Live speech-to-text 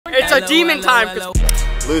It's a demon time.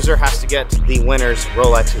 Loser has to get the winner's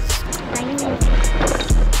Rolexes.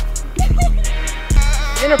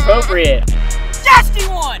 Inappropriate. Yes,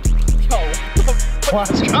 D1! Yo.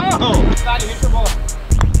 Let's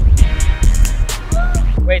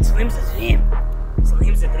go! Wait, Salim's a team.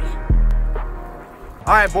 Salim's a team.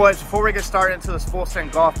 Alright boys, before we get started into this full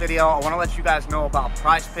send golf video, I want to let you guys know about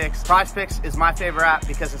Prize Picks. Prize Picks is my favorite app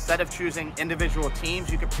because instead of choosing individual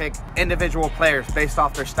teams, you can pick individual players based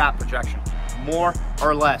off their stat projection, more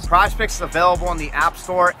or less. Prize Picks is available in the App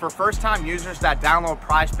Store. For first-time users that download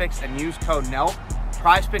Prize Picks and use code Nelk,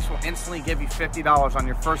 Prize Picks will instantly give you $50 on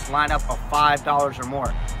your first lineup of $5 or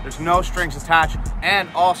more. There's no strings attached, and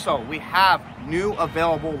also we have new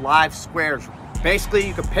available live squares. Basically,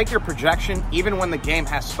 you can pick your projection even when the game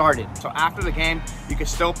has started. So after the game, you can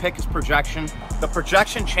still pick his projection. The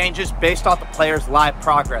projection changes based off the player's live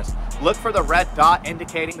progress. Look for the red dot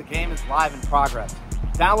indicating the game is live in progress.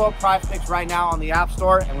 Download Prize Picks right now on the App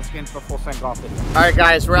Store, and let's get into the full send golf video. All right,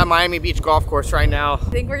 guys, we're at Miami Beach Golf Course right now. I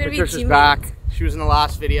think we're gonna Patricia's be back. She was in the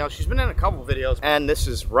last video. She's been in a couple videos. And this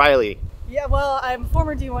is Riley. Yeah, well, I'm a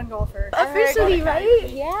former D1 golfer. Officially, right?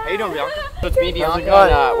 Yeah. How you doing, Bianca? So it's me, Bianca,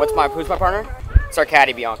 and who's my partner? It's our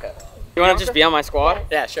caddy, Bianca. You want to just be on my squad?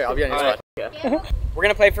 Yeah, sure, I'll be on your squad. Yeah. We're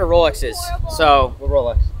gonna play for Rolexes. So, What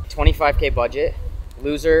Rolex? 25K budget.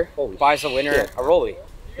 Loser buys the winner a Rollie.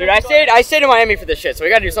 Dude, I stayed in Miami for this shit, so we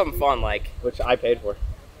gotta do something fun, like. Which I paid for.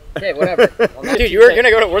 Okay, whatever. Dude, you were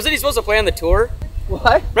gonna go to. Wasn't he supposed to play on the tour?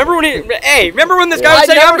 What? Remember when he? Hey, remember when this guy was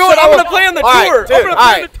saying, "I'm gonna play on the tour. Dude, I'm gonna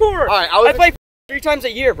play on the tour." All right, I play 3 times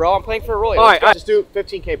a year, bro. I'm playing for a Rollie. All right, just do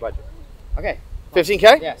 15K budget. Okay.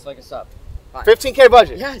 15K? Yeah, so like a sub. 15K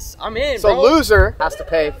budget. Yes, I'm in, So bro. loser has to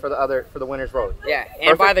pay for the winner's Rollie. Yeah,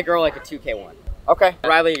 and buy the girl like a 2K one. Okay.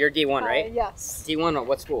 Riley, you're D1, right? Yes. D1 on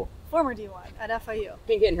what school? Former D1 at FIU.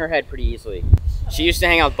 Can get in her head pretty easily. She used to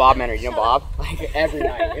hang out with Bob Menery. You know Bob? Like every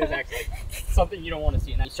night. It was actually something you don't want to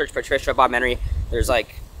see. And then you search Patricia, Bob Menery. There's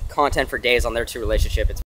like content for days on their 2 relationship.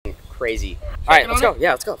 It's crazy. All right, let's go.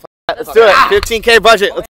 Yeah, let's go. Let's do it. 15K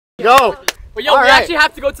budget. Let's go. But yo, we actually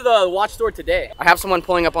have to go to the watch store today. I have someone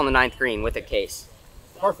pulling up on the 9th green with a case.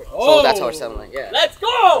 Perfect. So that's how we're settling. Yeah. Let's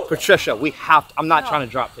go. Patricia, we have to. I'm not trying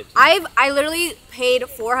to drop 15. I literally paid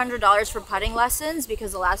 $400 for putting lessons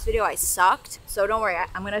because the last video I sucked. So don't worry,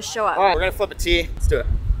 I'm gonna show up. All right, we're gonna flip a tee. Let's do it.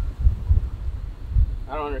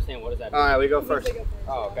 I don't understand. What does that mean? All right, we go first.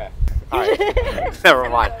 Oh, okay. All right. Never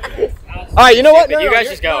mind. All right, you know what? You guys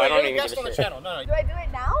just go. I don't even give a shit. No. Do I do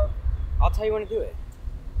it now? I'll tell you when to do it.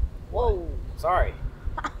 Whoa. Sorry.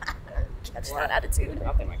 Catch that attitude.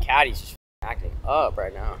 Nothing. My caddy's just acting up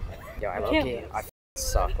right now. Yo, I love you. I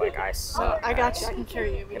suck. Like I suck. I got you. I can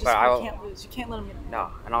carry you. We but you can't lose. You can't let him get No,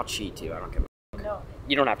 and I'll cheat too. I don't care. No.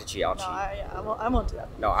 You don't have to cheat. I'll cheat. I won't do that.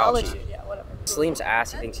 No, I'll I'll let cheat. you. Yeah, whatever. Salim's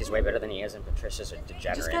ass. He thinks he's way better than he is, and Patricia's a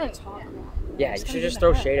degenerate. Just gotta talk. Yeah, you should just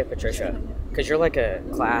throw shade at Patricia. Because you're like a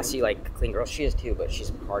classy, like clean girl. She is too, but she's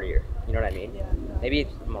a partier. You know what I mean? Yeah. Maybe a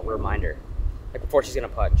reminder. Like before she's gonna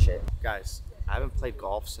putt and shit. Guys, I haven't played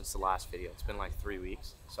golf since the last video. It's been like 3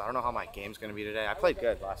 weeks. So I don't know how my game's gonna be today. I played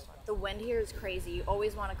good last time. The wind here is crazy. You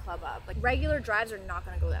always want to club up. Like regular drives are not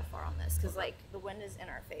going to go that far on this because like the wind is in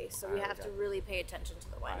our face. So we have to really pay attention to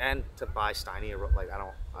the wind. And to buy Steiny, like I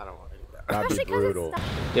don't want to do that. That'd be brutal.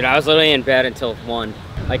 Dude, I was literally in bed until 1.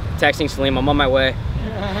 Like texting Salim, I'm on my way.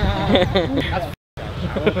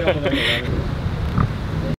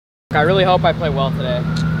 I really hope I play well today.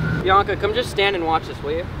 Bianca, come just stand and watch this,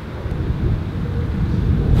 will you?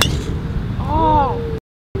 Oh,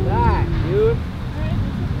 that, dude.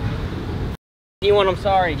 D1, I'm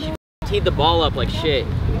sorry. She teed the ball up like shit.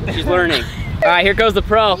 She's learning. All right, here goes the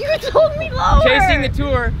pro. You told me lower. Chasing the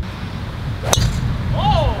tour.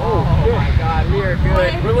 Oh my God, we are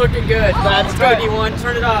good. We're looking good. Let's go, D1.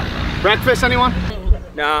 Turn it up. Breakfast, anyone?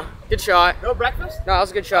 Nah, good shot. No breakfast? No, that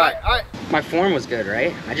was a good shot. All right. My form was good,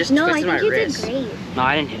 right? I just No, I twisted my think you wrist. did great. No,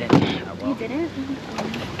 I didn't hit it. Oh, well. You didn't?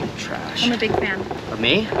 Trash. I'm a big fan. Of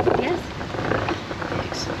me? Yes.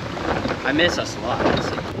 Thanks. I miss us a lot,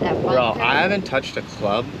 honestly. Bro, I haven't touched a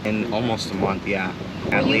club in almost a month, yeah.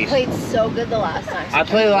 At You least. played so good the last time. So I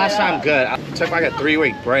played last time good. I took like a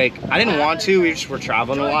 3-week break. I didn't want to, we just were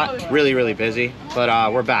traveling a lot. Really, really busy.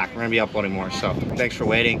 But we're back. We're gonna be uploading more. So thanks for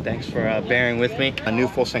waiting. Thanks for bearing with me. A new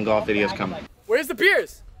full send golf video is coming. Where's the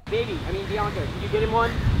beers? Baby, I mean Bianca, can you get him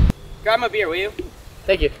one? Grab my beer, will you?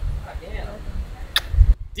 Thank you.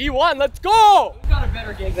 D1, let's go! We got a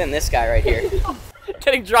better gig than this guy right here.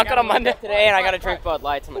 Getting drunk on a Monday today, and I gotta drink Bud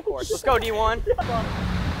Lights on the course. Let's go, D1.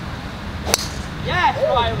 Yes,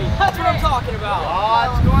 Riley. That's what I'm talking about.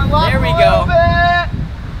 Oh, it's going left. There we go.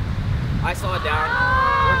 I saw it down.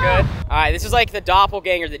 We're good. right, this is like the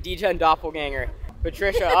doppelganger, the D10 doppelganger.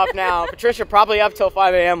 Patricia up now. Patricia probably up till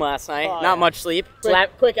 5 a.m. last night. Oh, Not much sleep.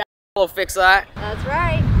 Quick will fix that. That's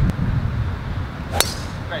right.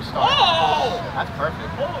 Great start. Oh! That's perfect.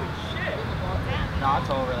 Holy shit. No, it's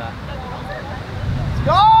over that. Let's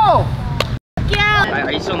go! Yeah.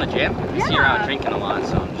 Are you still in the gym? I see you're out drinking a lot,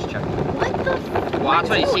 so I'm just checking. What the? Well, that's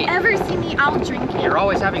what you see. Ever see me out drinking? You're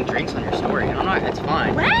always having drinks on your story. I don't know. It's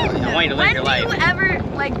fine. When? I want you to live your life. When do you ever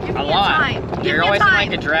like give A me lot. a time? Give You're me always a in time.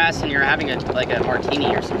 like a dress and you're having a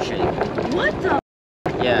martini or some shit. What the?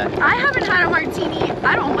 Yeah. I haven't had a martini.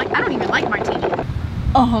 I don't even like martini.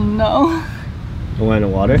 Oh no. The line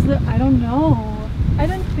of water? I don't know. I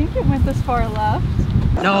didn't think it went this far left.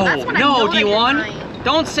 No, That's when I know that you're D1. lying.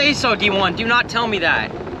 Don't say so, D1. Do not tell me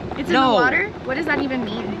that. It's in No. the water? What does that even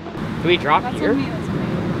mean? Do we drop That's here? on me. That's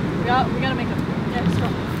on me. We gotta make it. Yeah, just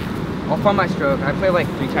drop. I'll fund my stroke. I play like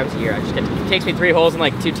 3 times a year. It takes me 3 holes and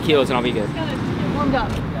like 2 tequilas and I'll be good. Just gotta get warmed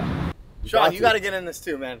up. Sean, you gotta get in this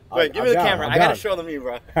too, man. Wait, give me the camera. I gotta show them you,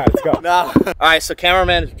 bro. Alright, let's go. No. Alright, so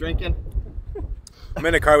cameraman is drinking. I'm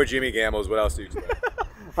in the car with Jimmy Gamos. What else do you expect?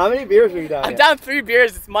 How many beers are you down? I'm down 3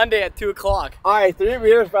 beers. It's Monday at 2 o'clock. Alright, 3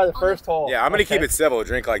 beers by the first hole. Yeah, I'm gonna keep it civil.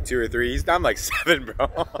 Drink like 2 or 3. He's down like 7, bro.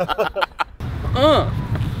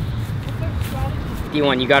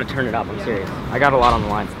 D1, you gotta turn it up. I'm serious. I got a lot on the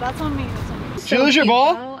line. That's on me. That's on me. Did you lose your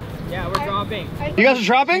ball? Yeah, we're dropping. You guys are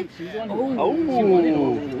dropping?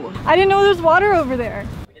 Oh. I didn't know there's water over there.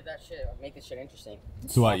 We did that shit. Make this shit interesting.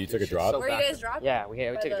 So what? You took a drop? Where you guys dropping? Yeah, we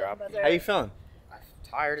took a drop. How you feeling? I'm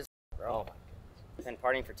tired as bro. Been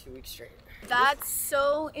partying for 2 weeks straight. That's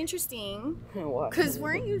so interesting. What? Cause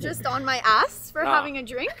weren't you just on my ass for No. having a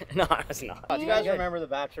drink? No, I was not. Do you guys remember the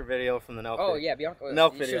Bachelor video from the Nelk? Oh yeah, Bianca.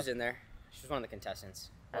 Nelk She video. was in there. She was one of the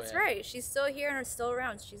contestants. That's right. She's still here and still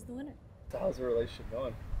around. She's the winner. How's the relationship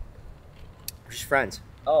going? We're just friends.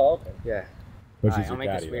 Oh, okay. Yeah. But I'll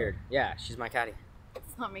make this weird. Yeah, she's my caddy.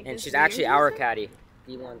 Let's not make And this she's weird. actually our caddy.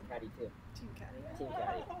 D1 caddy too. Team caddy. Team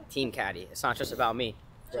caddy. Team caddy. It's not just about me.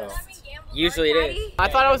 Just Usually it is. I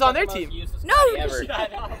thought I was on their team. No, Ever.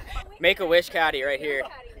 Make a wish caddy right here.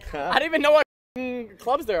 I don't even know what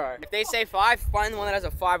clubs there are. If they say 5, find the one that has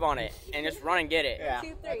a 5 on it and just run and get it. Yeah.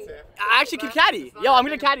 2, 3. I actually can caddy. Yo, I'm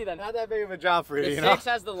gonna caddy then. Not that big of a job for you, The you know? 6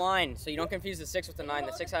 has the line, so you don't confuse the 6 with the 9.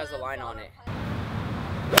 The 6 has the line on it.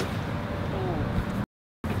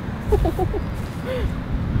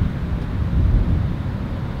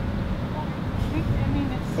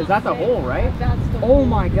 Is that the hole, right? That's the Oh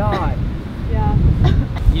my god. Yeah.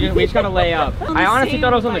 We just gotta lay up. On the I honestly same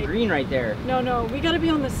thought I was on the like- green right there. No, we gotta be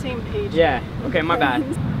on the same page. Yeah. Okay, my bad.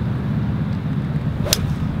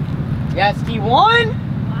 Yes, D1?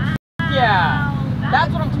 Yeah.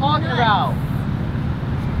 That's what I'm talking about.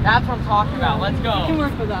 That's what I'm talking about. Let's We can go.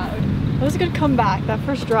 work with that. That was a good comeback. That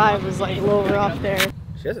first drive was like a little rough there.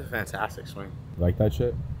 She has a fantastic swing. Like that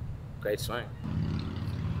shit? Great swing.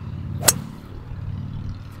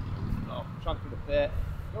 Oh, chunk through the pit.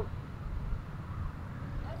 Nope.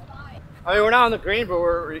 I mean, we're not on the green, but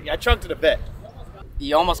I chunked to the bit.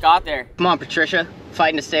 You almost got there. Come on, Patricia.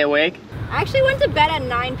 Fighting to stay awake. I actually went to bed at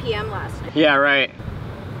 9 p.m. last night. Yeah, right.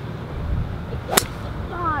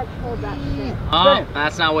 Oh, I pulled that shit. Oh,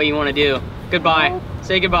 that's not what you want to do. Goodbye.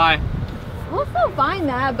 Say goodbye. We'll still find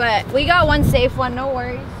that, but we got one safe one, no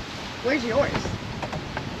worries. Where's yours?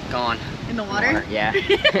 Gone. In the water? Yeah. One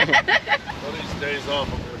of these days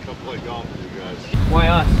off, I'm gonna come play golf with you guys. Why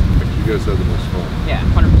us? You guys have the most fun. Yeah,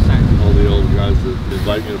 100%. All the old guys that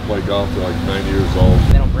invite me to play golf, they're like 90 years old.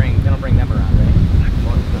 They don't bring them around,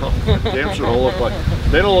 right? Damn sure don't look like,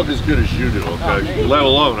 they don't look as good as you do, okay? Let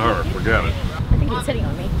alone her, forget it. I think he's sitting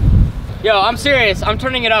on me. Yo, I'm serious. I'm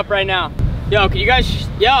turning it up right now. Yo, can you guys,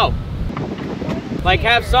 like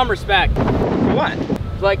have some respect. For what?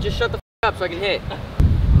 Like just shut the f up so I can hit.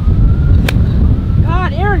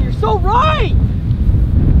 God, Aaron, you're so right.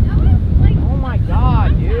 Oh my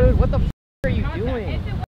God, dude, what the f are you doing?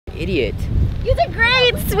 Idiot. You did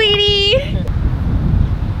great, sweetie.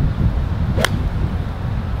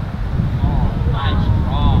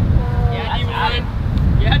 Yeah,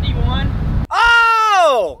 D1. Yeah, D1.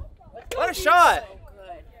 Oh! What a shot!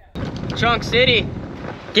 Chunk City.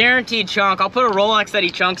 Guaranteed chunk. I'll put a Rolex that he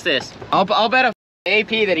chunks this. I'll bet a AP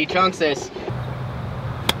that he chunks this.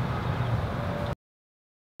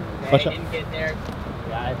 Okay, didn't get there.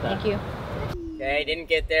 Thank you. Okay, didn't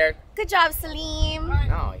get there. Good job, Salim.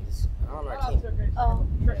 No, he's not on our team. Oh.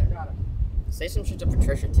 Say some shit to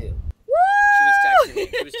Patricia too. Woo!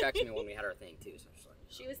 She was texting me when we had our thing too. So I'm just like,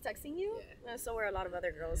 She was texting you? Yeah. So were a lot of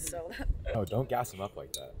other girls, so Oh, don't gas him up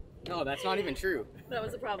like that. no, that's not even true. that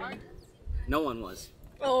was a problem. No one was.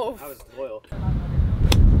 Oh. I was loyal.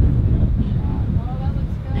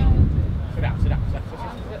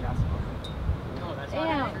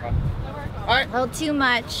 A little too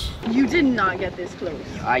much. You did not get this close.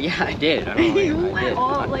 Yeah, I did. I don't know. You I went did.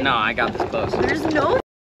 all, like- No, I got this close. There's no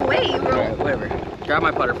way, bro. Alright, whatever. Grab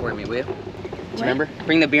my putter for me, will you? Remember?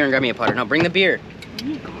 Bring the beer and grab me a putter. No, bring the beer. Oh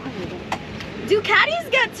my god. Do caddies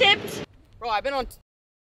get tipped? Bro, I've been on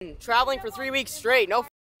traveling for 3 weeks straight. No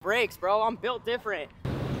breaks, bro. I'm built different.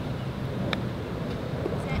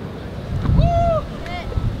 Woo!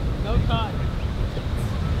 No touch.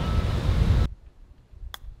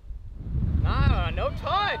 Nah, no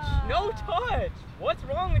touch. No touch. What's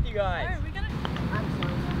wrong with you guys? Are we gonna... I'm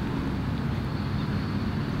sorry.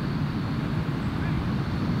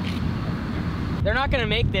 They're not gonna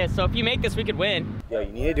make this, so if you make this, we could win. Yo,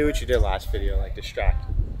 you need to do what you did last video, like distract.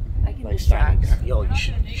 I can distract. Yo, you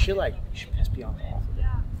should piss beyond the off of it.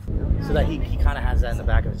 So that he kind of has that in the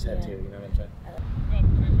back of his head too, you know what I'm saying?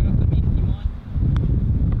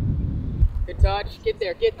 Good touch. Get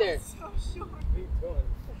there, get there. What are you doing?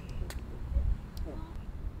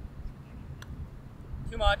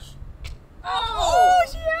 Too much. Oh,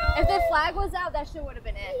 yeah. If the flag was out, that shit would have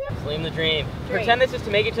been it. Slim the dream. Dream. Pretend this is to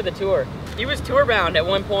make it to the tour. He was tour bound at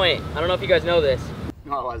one point. I don't know if you guys know this.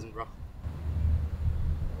 No, I wasn't, bro.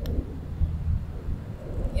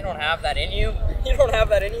 You don't have that in you. You don't have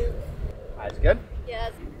that in you. That's good.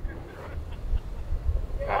 Yes.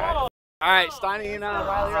 All right, Steiny and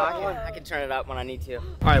Riley are up one. I can turn it up when I need to. All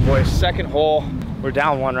right, boys, second hole. We're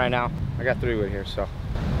down one right now. I got 3 wood here, so.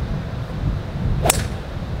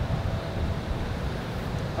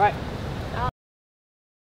 All right.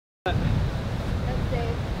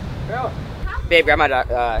 Babe, grab my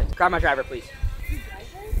driver, please.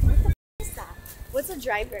 What's a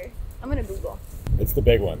driver? I'm gonna Google. It's the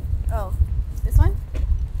big one. Oh, this one? I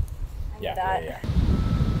need Yeah, that. yeah.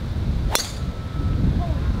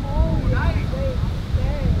 Oh, nice.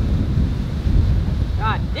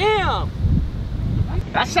 God damn!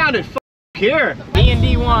 That sounded here. Me and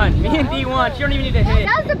D1. Me and D1. She don't even need to hit.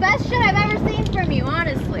 That's the best shit I've ever seen from you,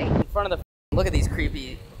 honestly. In front of the. Look at these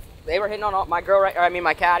creepy. They were hitting on my girl, right? Or I mean,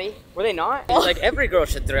 my caddy. Were they not? It's like every girl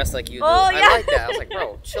should dress like you do. Oh, I yeah. like that. I was like,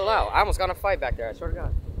 bro, chill out. I almost got in a fight back there. I swear to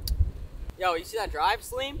God. Yo, you see that drive,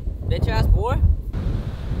 Slim? Bitch ass boy.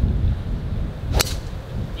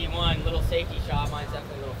 D1, little safety shot. Mine's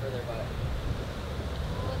definitely a little further, but.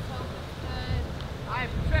 Alright,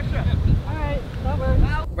 Patricia. Alright, that works.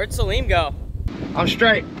 Where'd Salim go? I'm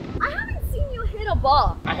straight. I haven't seen you hit a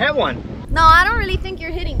ball. I hit one. No, I don't really think you're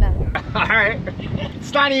hitting them. All right.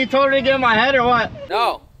 Steiny, you told her to get in my head or what?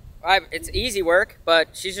 No. It's easy work, but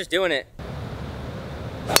she's just doing it.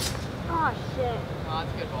 Oh, shit. Oh,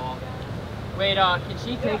 that's a good ball. Wait, can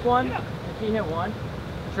she take one? Can she hit one?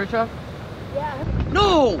 Patricia? Yeah.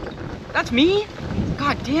 No! That's me?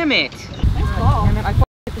 God damn it. Nice ball. Damn it, I hit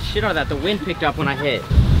the shit out of that. The wind picked up when I hit.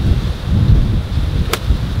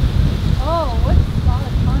 Oh, what's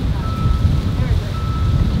solid contact?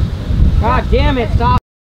 God damn it, stop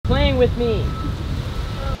playing with me.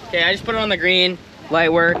 Okay, I just put it on the green.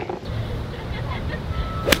 Light work.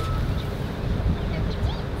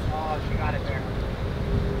 Oh, she got it there.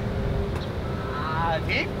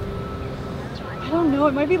 Deep? I don't know,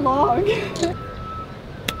 it might be long.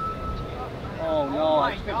 Oh no,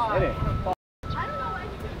 I just hit it. I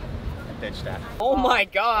ditched that. Oh my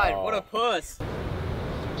god, what a puss.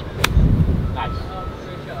 Nice.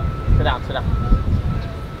 Sit down, sit down.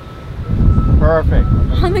 Perfect.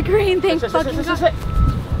 On the green, thank fucking God.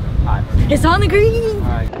 Alright. It's on the green!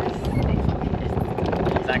 Alright.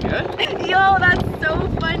 Is that good? Yo, that's so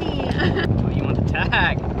funny. Oh, you want the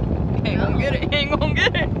tag? Ain't gonna get it, ain't gonna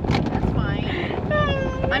get it. That's fine.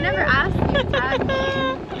 I never asked you to tag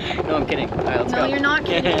me. No, I'm kidding. Alright, let's go. No, you're not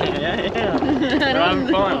kidding. yeah. We're having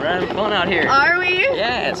fun. We're having fun out here. Are we?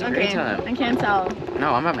 Yeah, it's a great time. I can't tell.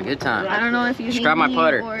 No, I'm having a good time. I don't know if you Just think grab my me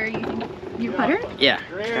putter. or you think you putter? Yeah, just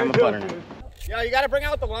grab my putter now. Yo, you gotta bring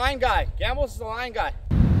out the line guy. Gambles is the line guy.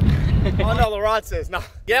 Oh no, LaRod says no.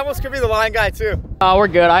 Gambles could be the line guy too. Oh, we're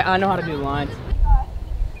good. I know how to do lines.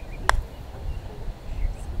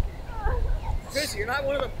 Chris, you're not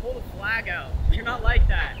one of them pull the flag out. You're not like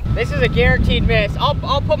that. This is a guaranteed miss.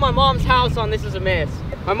 I'll put my mom's house on this as a miss.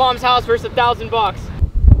 My mom's house versus $1,000.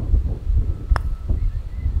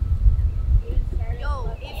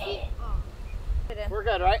 Yo, if he... We're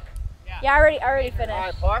good, right? Yeah, I already finished.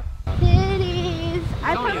 Alright, par. Titties.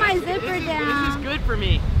 I put my zipper down. This is good for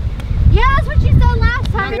me. Yeah, that's what you said last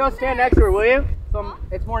time. Go stand next to her, will you?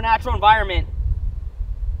 It's more natural environment.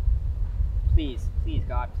 Please, please,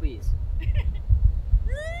 God, please.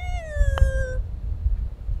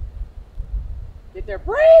 Get there,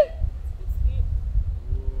 breathe!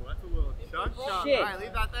 Ooh, that's a little Shit. All right,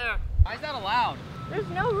 leave that there. Why is that allowed? There's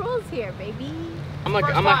no rules here, baby. I'm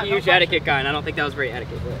a huge etiquette guy, and I don't think that was very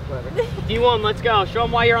etiquette, but whatever. D1, let's go. Show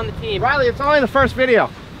them why you're on the team. Riley, it's only the first video.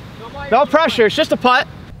 No pressure, it's just a putt.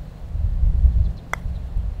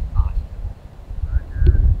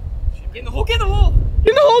 Get in the hole, get in the hole! Get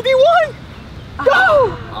in the hole, D1!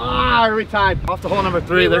 Go! Ah, every time. Off to hole number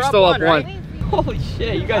 3, Hey, they're still up 1. Right? Holy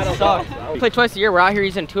shit, you guys suck. We play twice a year. We're out here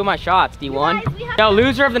using 2 of my shots, D1. No,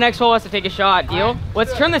 loser of the next hole has to take a shot. Deal?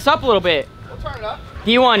 Let's turn this up a little bit. We'll turn it up.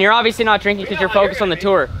 D1, you're obviously not drinking because you're focused on the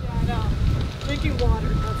tour. Drinking water,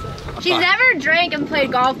 that's it. She's never drank and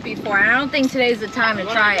played golf before, and I don't think today's the time to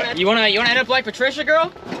try it. You wanna end up like Patricia,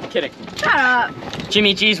 girl? Kidding. Shut up.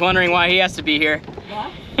 Jimmy G's wondering why he has to be here.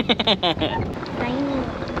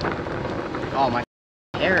 Oh, my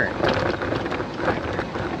hair.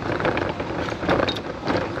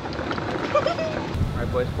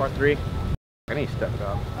 Alright boys, part 3. I need to step it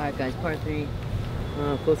up. Alright guys, part 3.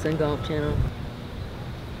 Full Send Golf channel.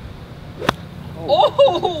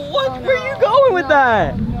 Oh, what? Where are you going with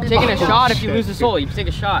that? Taking a shot if you lose the soul. You take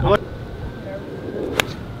a shot.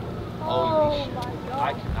 Oh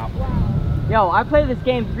my god. Yo, I play this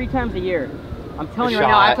game 3 times a year. I'm telling you right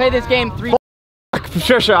now, I play this game 3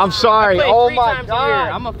 Patricia, I'm sorry. I play Oh 3 my times god. a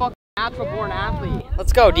year. I'm a fucking natural born athlete.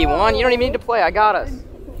 Let's go, D1. You don't even need to play. I got us.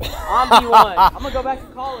 I'm D1. I'm gonna go back to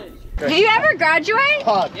college. Did you ever graduate?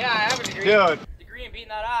 Yeah, I have a degree. Dude. Degree in beating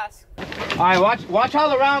that ass. Alright, watch how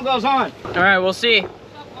the round goes on. Alright, we'll see.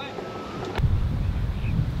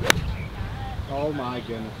 Oh my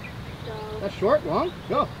goodness. That's short, long?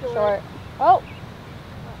 Go. Short. Oh.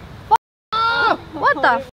 What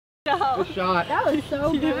the f? Good shot. That was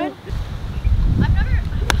so good.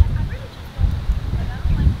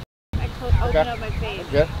 I open up my face.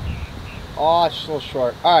 Good. Oh, it's a little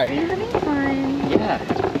short. Alright. Are you having fun? Yeah.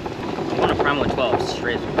 I want a prime 112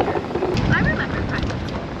 straight from here. I remember prime.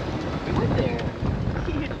 We went there.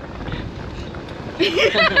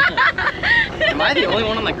 Am I the only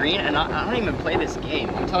one on the green? And I don't even play this game.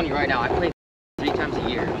 I'm telling you right now, I play 3 times a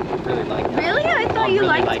year. I really like that. Really? I thought I'm you really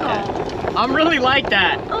liked like golf. that. I'm really like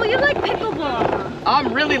that. Oh, you like pickleball.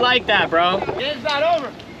 I'm really like that, bro. It's not over.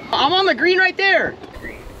 I'm on the green right there.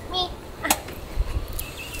 Me.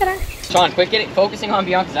 Sean, quit focusing on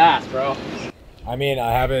Bianca's ass, bro. I mean,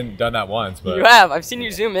 I haven't done that once, but... You have. I've seen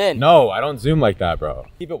you zoom in. No, I don't zoom like that, bro.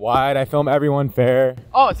 Keep it wide. I film everyone fair.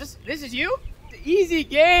 Oh, is this is you? It's an easy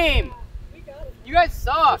game. You guys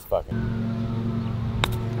suck. Just fucking...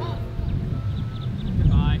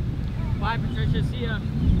 Goodbye. Bye, Patricia. See ya.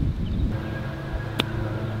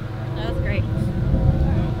 That was great. This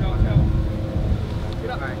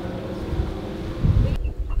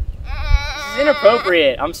is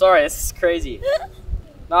inappropriate. I'm sorry. This is crazy.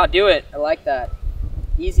 Nah, do it. I like that.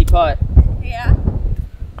 Easy putt. Yeah.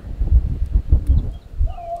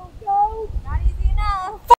 Go. Not easy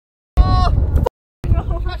enough.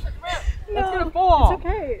 That's gonna fall. It's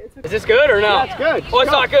okay. It's okay. Is this good or no? Yeah, it's good. Oh,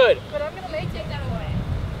 it's not good. But I'm gonna take that away.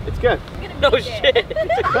 It's good. No shit.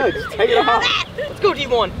 It's good. Just take it off. Let's go,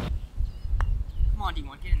 D1. Come on,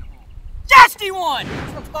 D1. Get in the hole. Yes, D1.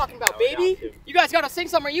 That's what I'm talking about, baby. You guys gotta sing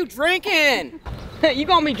something. Are you drinking? You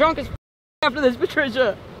gonna be drunk as after this,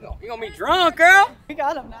 Patricia. You gonna be drunk, girl? We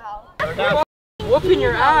got him now. Whooping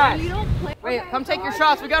your ass. You don't play. Wait, come take your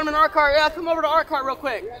shots. We got them in our car. Yeah, come over to our car real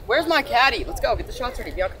quick. Where's my caddy? Let's go. Get the shots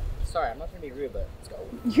ready. Bianca. Sorry, I'm not gonna be rude, but let's go.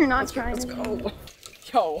 You're not trying Let's to. go.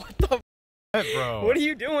 Yo, what the? Bro. What are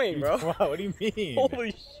you doing, bro? What do you mean?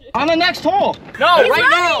 Holy shit. On the next hole. No, right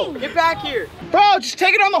now. Get back here. Bro, just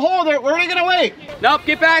take it on the hole there. Where are you gonna wait? Nope,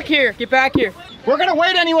 get back here. Get back here. We're gonna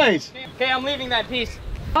wait anyways. Okay, I'm leaving that piece.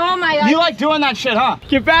 Oh my god. You like doing that shit, huh?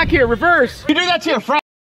 Get back here. Reverse. You do that to your friend.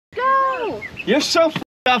 Go. You're so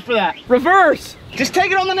f***ed up for that. Reverse. Just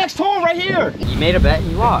take it on the next hole right here. You made a bet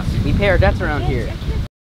and you lost. We pay our debts around here.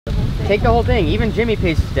 Take the whole thing. Even Jimmy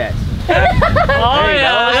pays his debts.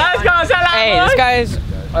 Let's go, Hey, this guy is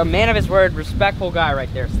a man of his word, respectful guy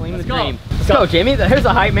right there. Sling the dream. Let's go, Jimmy. There's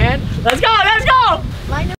a hype man. Let's go, let's go!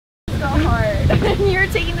 Mine is so hard. You're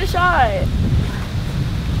taking the shot.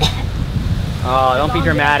 Oh, don't be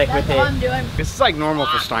dramatic with That's all I'm it. doing. This is like normal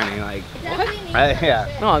for Steiny. Like, yeah.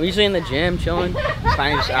 No, I'm usually in the gym chilling.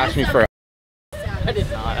 Steiny just asked me for. I did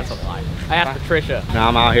not. That's a lie. I asked Patricia. Now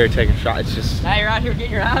I'm out here taking shots. It's just. Now you're out here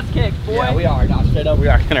getting your ass kicked, boy. Yeah, we are. Not straight up. We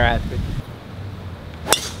are getting our ass kicked.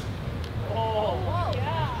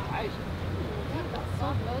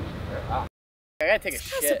 I gotta take a That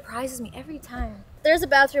shit. surprises me every time. There's a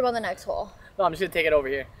bathroom on the next hole. No, I'm just gonna take it over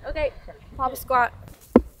here. Okay. Pop a squat.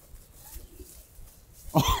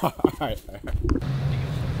 Alright.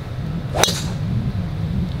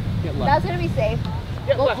 That's gonna be safe.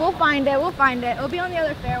 We'll find it. We'll find it. It'll be on the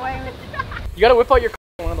other fairway. You gotta whip out your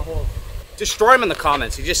for one of the holes. Destroy him in the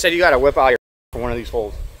comments. He just said you gotta whip out your for one of these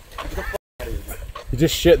holes. You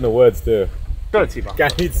just shit in the woods too. Go to T-Bone. Guy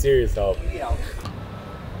needs serious help.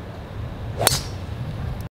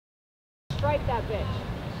 Strike that bitch.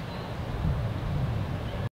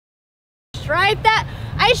 Stripe that.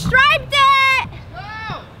 I striped it!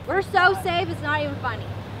 No! We're so safe, it's not even funny.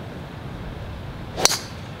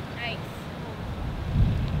 Nice.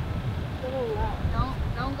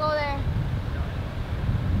 Don't go there.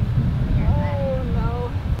 Oh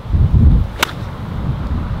no.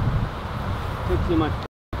 Took too much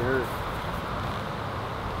dirt.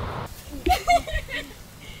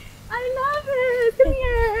 I love it. Come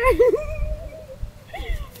here.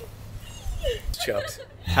 Choked.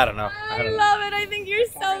 I don't know. I love it. I think you're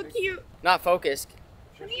so cute. Not focused.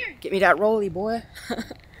 Come here. Get me that rolly, boy.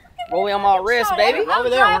 Rolly on my wrist, baby. I'll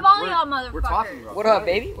drive all y'all motherfuckers. We're talking about What up,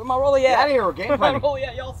 baby? Where my rolly Get at? out of here. We're game planning. Rolly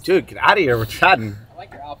at, y'all. Dude, get out of here. We're chatting. I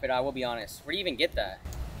like your outfit, I will be honest. Where do you even get that?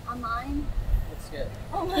 Online. Looks good.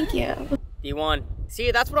 Oh, thank you. D1.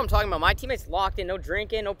 See, that's what I'm talking about. My teammates locked in. No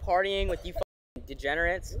drinking, no partying with you fucking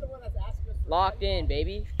degenerates. You're the one that's asking us for Locked in,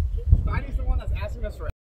 baby. Steiny's the one that's asking us for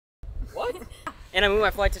What? And I move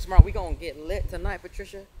my flight to tomorrow. We gonna get lit tonight,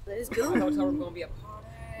 Patricia. Let's My go. hotel room gonna be a party.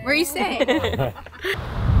 Where you staying? I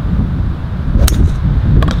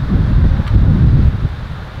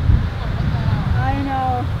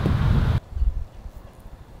know.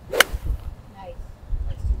 Nice.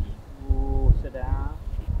 Ooh, sit down.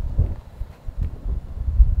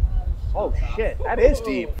 Oh shit, that is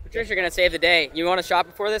deep. Patricia, gonna save the day. You want to shot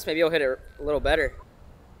before this? Maybe you'll hit it a little better.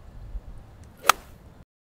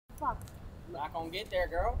 Fuck. Not gonna get there,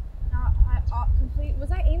 girl. Complete.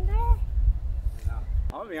 Was I aimed there?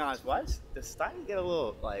 I'm gonna be honest, does Steiny get a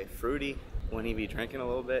little like fruity when he be drinking a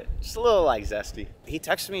little bit? Just a little like zesty. He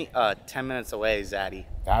texted me 10 minutes away, Zaddy.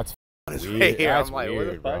 That's his weird. way here. That's I'm like, weird,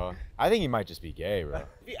 what the bro. fuck? I think he might just be gay, bro.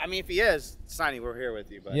 I mean, if he is, Steiny, we're here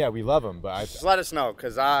with you. But Yeah, we love him, but just let us know,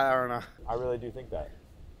 cause I don't know. I really do think that.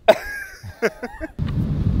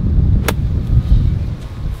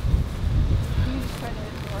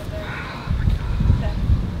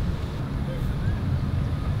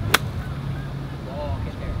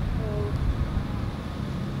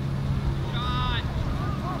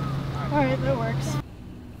 Alright, that works.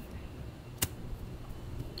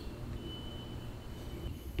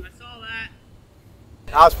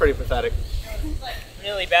 That was pretty pathetic. It's like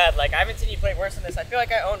really bad. Like I haven't seen you play worse than this. I feel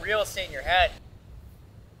like I own real estate in your head.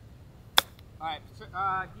 All right,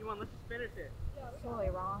 you want let's finish it. Totally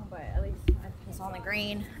wrong, but at least it's on the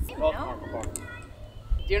green.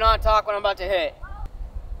 Do not talk when I'm about to hit.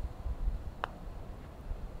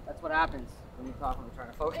 That's what happens when you talk when you're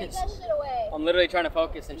trying to focus. Take that shit away. I'm literally trying to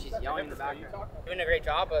focus and she's yelling in the background. Doing a great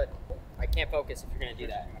job, but I can't focus if you're gonna do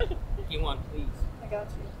that. D1, please. I got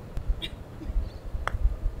you.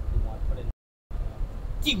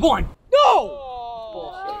 D1! No!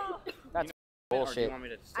 Bullshit. That's bullshit.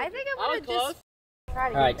 I think I would have just tried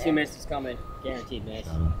to Alright, get 2 there. misses coming. Guaranteed miss.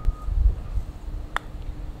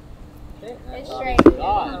 It's straight.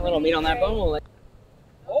 God, a little meat on that bone.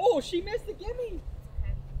 Oh, she missed the gimme.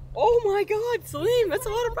 Oh my God, Salim, that's a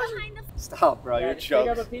lot of pressure. Stop, bro. You're Pick up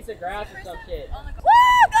a choked. piece of grass or some shit.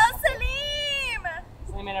 Woo! Go Salim!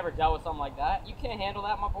 Salim ain't never dealt with something like that. You can't handle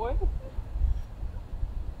that, my boy.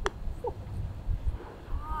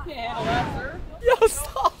 You can't handle that, sir. Yo,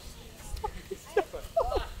 stop.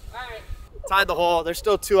 Alright. Tied the hole. There's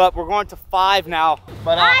still 2 up. We're going to 5 now.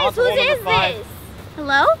 But Guys, whose is this?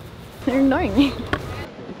 Hello? They're ignoring me.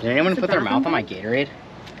 Did anyone put their mouth on my Gatorade?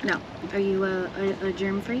 No. Are you a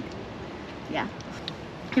germ freak? Yeah.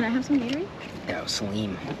 Can I have some Gatorade? Yo,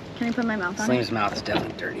 Salim. Can I put my mouth on Salim's it? mouth is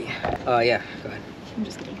definitely dirty. Yeah, go ahead. I'm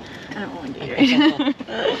just kidding. I don't want Gatorade.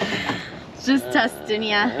 Just testing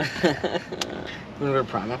ya. You wanna go to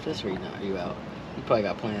prom after this or are you out? You probably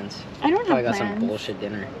got plans. I don't Probably have got some plans. bullshit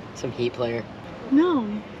dinner. Some Heat player. No.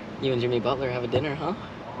 You and Jimmy Butler have a dinner, huh?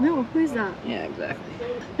 No, who's that? Yeah, exactly.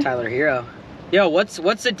 Tyler Hero. Yo, what's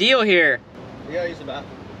the deal here? Yeah, use the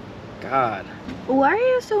bathroom. God. Why are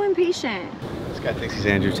you so impatient? This guy thinks he's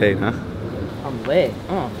Andrew Tate, huh? I'm lit.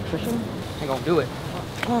 Patricia, ain't gonna do it.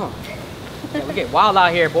 Yeah, we get wild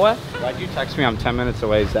out here, boy. Why'd you text me? I'm 10 minutes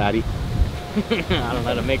away, Zaddy. I don't know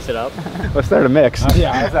how to mix it up. Let's start a mix.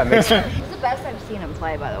 Yeah, how's that mix? It's the best I've seen him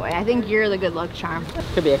play, by the way. I think you're the good luck charm.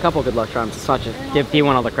 Could be a couple good luck charms. It's not just give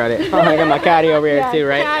P1 all the credit. I got my caddy over here too,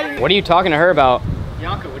 right? Caddy. What are you talking to her about?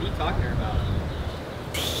 Bianca, what are you talking to her about?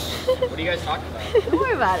 What are you guys talking about? Don't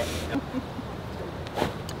worry about it.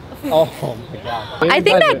 Oh my god. I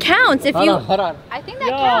think that counts if you. Hold on. I think that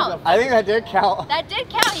counts. I think that did count. That did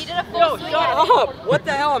count. He did a full Yo, swing. shut at it. up! What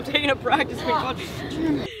the hell? I'm taking a practice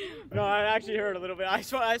swing. No, I actually hurt a little bit. I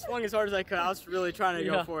swung as hard as I could. I was really trying to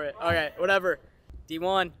go for it. Okay, whatever.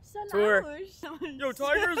 D1, tour. Yo,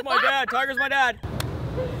 Tiger's my dad. Tiger's my dad.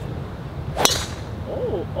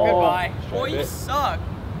 Oh, Goodbye. Boy, you suck.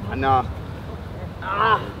 I know.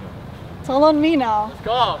 It's all on me now. let's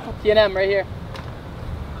go. T&M right here.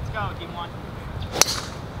 Let's go, D1.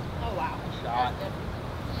 Oh wow. Shot.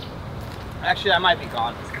 Actually, that might be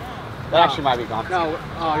gone. That actually might be gone. No,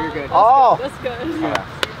 oh, you're good. Oh! That's good.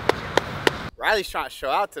 Riley's trying to show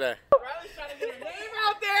out today. Riley's trying to get her name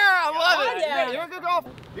out there. I love it. Yeah, you're a good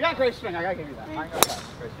golfer. You got a great swing. I gotta give you that. I got that.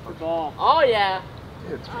 Great Ball. Oh, yeah.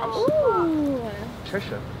 Dude, Ooh.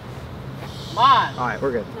 Trisha. Come on. All right,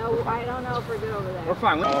 we're good. No, I don't know if we're good over there. We're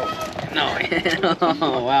fine. No.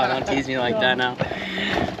 Oh, wow, don't tease me like that now.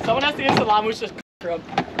 Someone has to get Salamu's just rub.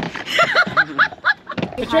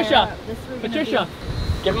 Patricia. Patricia.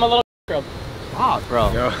 Give him a little rub. Oh,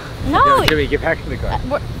 bro. No, Jimmy, get back in the car.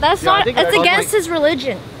 that's Yeah, I not. think It's that's against his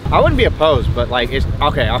religion. I wouldn't be opposed, but like, it's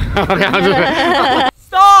okay. I'll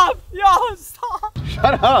Stop! Yo, stop!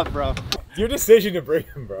 Shut up, bro. It's your decision to bring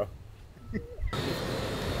him, bro. That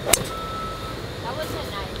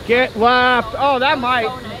wasn't nice. Get left. Oh, that might.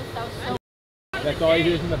 So nice. That was so. That's all he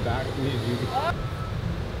hears in the back.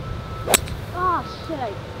 Oh shit!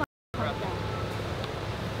 I fucked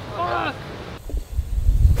that.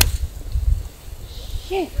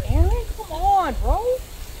 Shit, Aaron, come on, bro.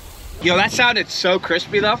 Yo, that sounded so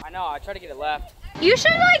crispy though. I know, I tried to get it left. You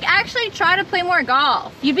should like actually try to play more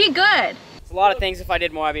golf. You'd be good. It's a lot of things if I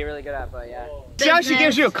did more I'd be really good at, but yeah. See how she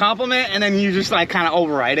gives you a compliment and then you just like kind of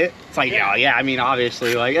override it? It's like, yeah, I mean,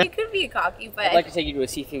 obviously, like. You could be cocky, but I'd like to take you to a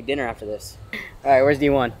seafood dinner after this. Alright, where's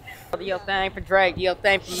D1? Do your thing for Drake, do your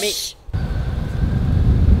thing for me.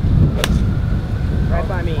 Right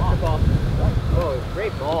by me, good ball. Oh,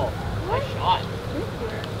 great ball. Nice shot.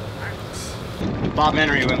 Bob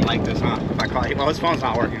Henry wouldn't like this, huh? If I call him, well, his phone's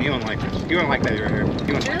not working. He wouldn't like this. He wouldn't like that right here.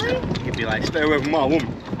 He wouldn't like that. He'd be like, stay away from my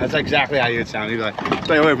woman. That's exactly how you'd sound. He'd be like,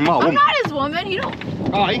 stay away from my I'm woman. not his woman. You don't.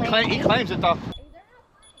 Oh, he claims it though.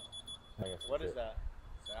 What is that?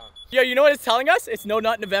 Yo, you know what it's telling us? It's no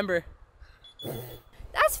nut November.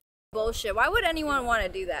 That's bullshit. Why would anyone want to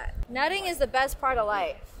do that? Nutting is the best part of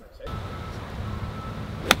life.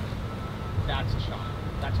 That's a shot.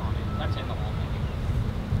 That's on it. That's in the hole.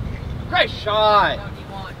 Great shot.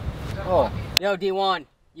 Oh. Yo, D1,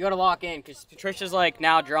 you gotta lock in, because Patricia's like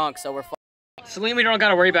now drunk, so we're f***ed. Salim, we don't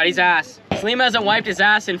gotta worry about, he's ass. Salim hasn't wiped his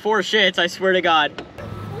ass in 4 shits, I swear to God.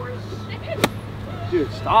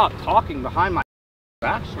 Dude, stop talking behind my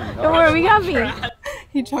back. Don't worry, we got me.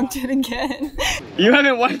 He chunked it again. You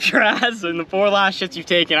haven't wiped your ass in the 4 last shits you've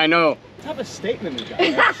taken, I know. What type of statement is that?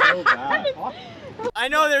 That's so bad. I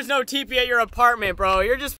know there's no TP at your apartment, bro.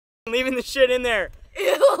 You're just leaving the shit in there.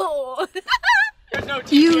 Ew. There's no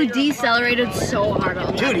TP You at your decelerated so hard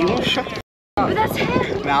on that. Dude, he won't shut the But that's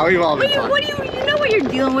him. Now we've all been You know what you're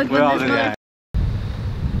dealing with We're all this been, yeah.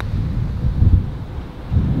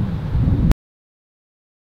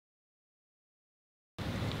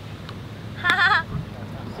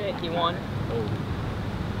 Sick, D1.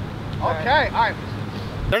 Okay, all right.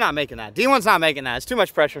 They're not making that. D1's not making that. It's too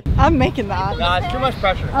much pressure. I'm making that. Nah, it's too much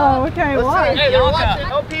pressure. Oh, okay, why? Hey, they're watching.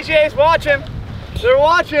 Oh, PGA's watching. They're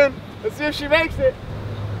watching. Let's see if she makes it.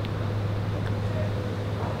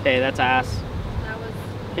 Okay, that's ass. That was.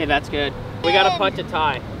 Okay, that's good. We got a putt to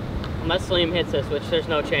tie. Unless Salim hits this, which there's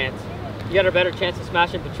no chance. You got a better chance of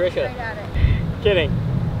smashing Patricia. Right at it. Kidding.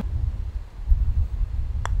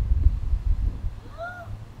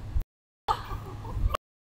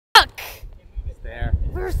 There.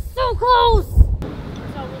 We're so close. So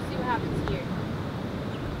we'll see what happens here.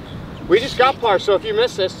 We just got par, so if you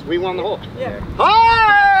miss this, we won the hole. Yeah.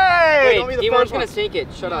 Hey! Don't Wait, be the D1's first gonna one. sink it.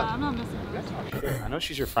 Shut up. I'm not missing it. I know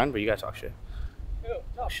she's your friend, but you guys talk shit.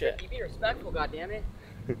 Oh shit. You be respectful, goddammit.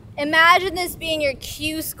 Imagine this being your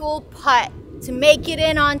Q school putt to make it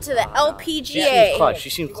in onto the She seems LPGA. clutch. She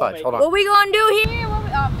seems clutch. Hold on. What we gonna do here? What we,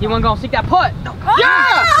 oh. D1 gonna sink that putt. No.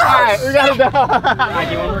 Yeah! All right, we got it done. Alright,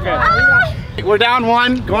 D1, we're good. We're down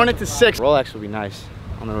 1, going into 6. ROLEX would be nice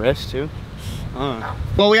on the wrist too.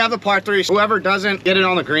 Well, we have the par 3. So whoever doesn't get it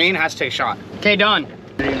on the green has to take a shot. Okay, done. I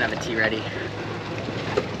don't even have a tee ready.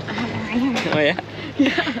 Oh yeah?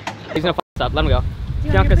 Yeah. He's gonna f up. Let him go.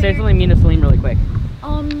 Bianca, say something mean to Salim really quick.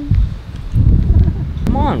 Come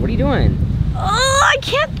on, what are you doing? Oh, I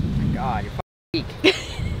can't. Oh my god, you're f***ing weak.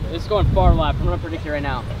 This is going far left. I'm gonna predict it right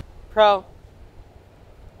now. Pro.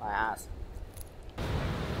 My ass.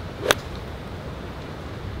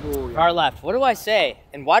 Ooh, yeah. Car left. What do I say?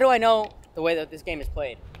 And why do I know the way that this game is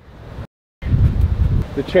played?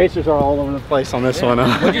 The chasers are all over the place on this one. All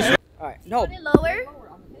right. No. Put it lower.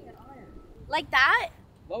 Like that?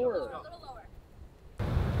 Lower. A little lower.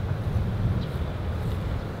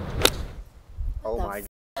 Oh my.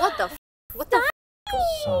 What the f? What the f?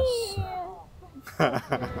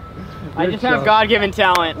 I just have God-given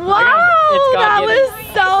talent. Whoa, It's that God-given. was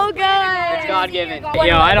so good. It's God-given.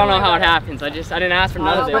 Yo, I don't know how it happens. I didn't ask for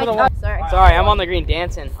none of it. Sorry. Sorry, I'm on the green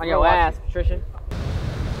dancing on your ass, Patricia.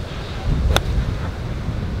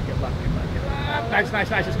 Nice, nice,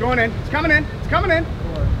 nice. It's going in. It's coming in. It's coming in.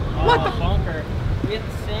 What the bunker? We hit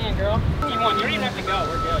the sand, girl. You won. You don't even have to go.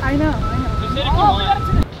 We're good. I know. Just hit if you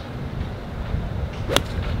want.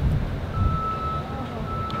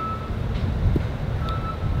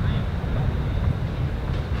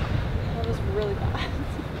 That was really bad.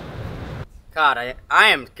 God, I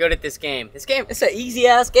am good at this game. This game, it's an easy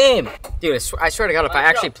ass game. Dude, I swear to God, if I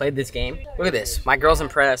actually played this game, look at this. My girl's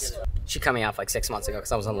impressed. She cut me off like 6 months ago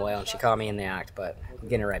because I was on the way and she caught me in the act, but I'm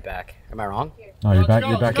getting it right back. Am I wrong? No, you're back.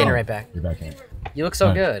 You're back. Getting it in. right back. You're back in. You look so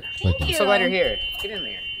Nice. good. Thank I'm so glad you're here. Get in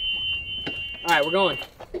there. All right, we're going.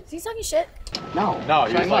 Is he talking shit? No. No,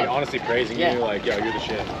 he was like honestly praising you, like, yo, you're the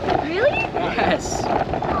shit. Really? Yes.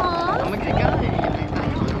 Aww. I'm a good guy.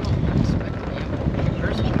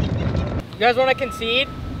 You guys want to concede?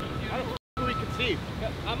 We concede.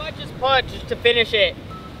 I might just putt just to finish it.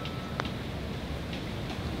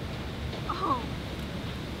 Oh.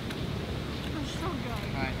 That's so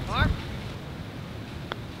good. Alright.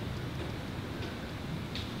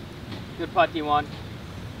 Good putt, D1.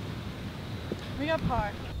 We got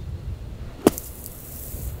par.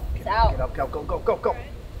 It's out. Get up, go, go, go, go, go.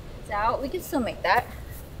 It's out. We can still make that.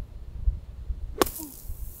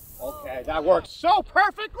 Okay, that worked so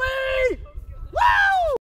perfectly!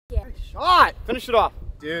 Woo! Yeah. Nice shot! Finish it off.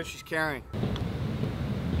 Dude, she's carrying.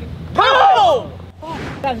 Oh!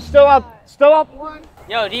 That's still up one.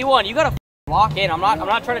 Yo, D1, you gotta lock in. I'm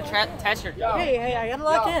not trying to test your. Hey, I gotta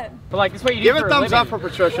lock in. But like this is what you do Give for a thumbs up living. for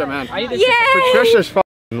Patricia, man. I need this. Yay! Patricia's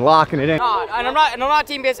fucking locking it in. No, and I'm not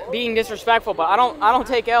being disrespectful, but I don't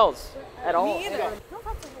take L's at all. Me either.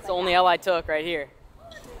 It's the only L I took right here.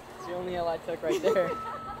 It's the only L I took right there.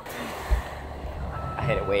 I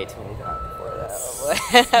hit it way too many times before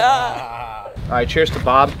that. All right, cheers to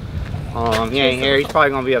Bob. He ain't here. He's probably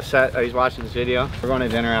gonna be upset that he's watching this video. We're going to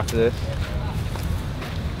dinner after this.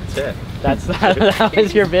 That's it. That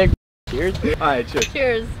was your big cheers. All right, cheers.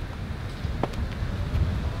 Cheers.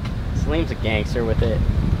 Salim's a gangster with it.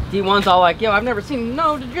 D1's all like, yo, I've never seen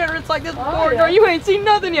no degenerates like this before. No, you ain't seen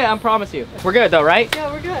nothing yet. I promise you. We're good though, right?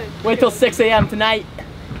 Yeah, we're good. Wait till 6 a.m. tonight.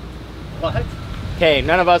 What? Okay,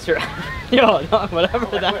 none of us are. Yo, no, whatever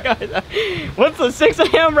that guy. What's the 6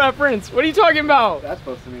 a.m. reference? What are you talking about? That's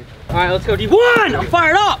supposed to mean. All right, let's go D1. I'm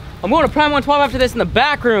fired up. I'm going to Prime 112 after this in the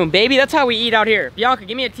back room, baby. That's how we eat out here. Bianca,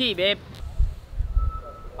 give me a tea, babe.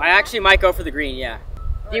 I actually might go for the green, yeah.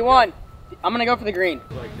 D1, I'm gonna go for the green.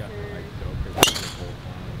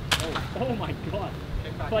 Oh my god.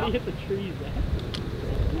 Buddy hit the trees,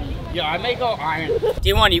 man. Yo, I may go iron.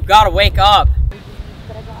 D1, you gotta wake up.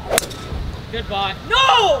 Goodbye.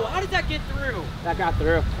 No! How did that get through? That got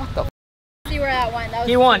through. What the f? See where that went. That was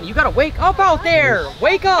D1, you gotta wake up out there.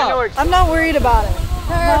 Wake up. I'm not worried about it.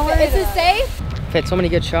 perfect. Is it safe? I've hit so many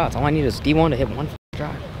good shots. All I need is D1 to hit one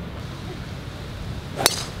drive.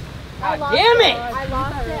 I lost Damn it! I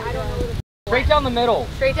lost it. I don't know. Straight down the middle.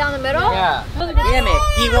 Straight down the middle? Yeah. Damn it.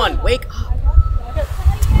 D1, wake up.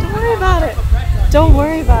 Don't worry about it. Don't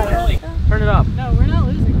worry about it. Turn it up. No, we're not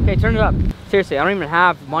losing. Okay, turn it up. Seriously, I don't even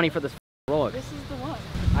have money for this Rolex. This is the one.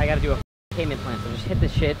 I gotta do a payment plan, so just hit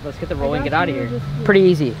this shit. Let's get the rolling, get out of here. Pretty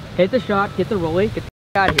easy. Hit the shot, get the rolling, get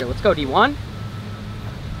the out of here. Let's go, D1.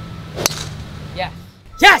 Yes.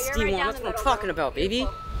 Yes, You're right D1. down That's the what I'm middle. talking about, baby.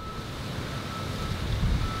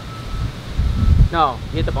 No,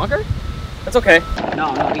 you hit the bunker? That's okay.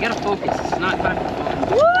 No, we gotta focus. It's not time for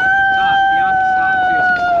focus. Stop, Bianca,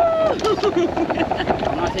 stop. Seriously.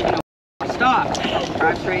 I'm not taking no. Stop.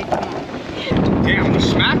 Drive straight. Come on. Damn, we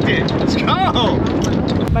smacked it. Let's go.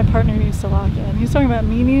 My partner needs to lock in. He's talking about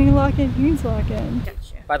me needing to lock in. He needs to lock in.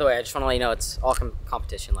 By the way, I just want to let you know it's all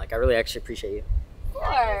competition. Like, I really actually appreciate you. Of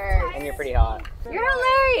course. And you're pretty hot. You're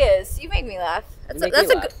hilarious. You make me laugh. You make me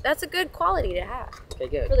laugh. That's a good quality to have Okay,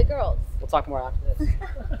 good. for the girls. We'll talk more after this.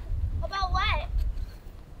 About what?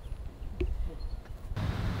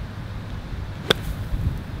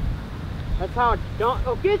 That's how I don't.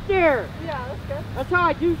 Oh, get there! Yeah, that's good. That's how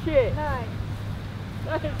I do shit. Nice.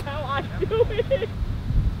 That is how I do it.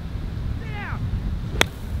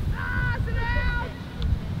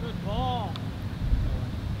 Good ball.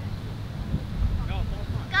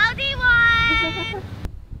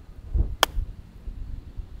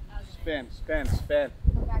 Spin, spin.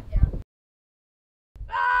 Come back down.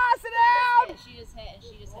 Ah, sit down! She just hit, and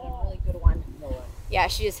she just hit a really good one. No way. Yeah,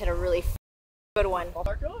 she just hit a really good one. That's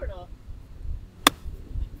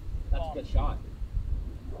a good shot.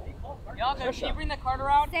 Y'all, can you bring the cart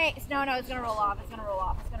around? No, it's gonna roll off. It's gonna roll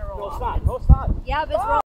off. It's gonna roll off. Stop, no stop. Yeah, but it's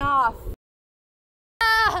rolling off.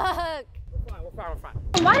 Fuck! We're fine.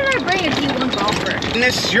 Why did I bring a D1 golfer? And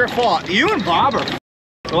this is your fault. You and Bob are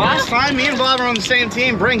the last time me and Bob are on the same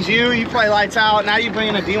team brings you play lights out, now you bring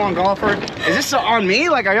in a D1 golfer. Is this on me?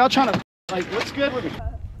 Like, are y'all trying to, like, what's good with me?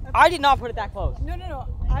 I did not put it that close. No.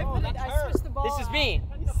 I switched the ball. This is me.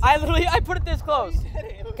 I put it this close.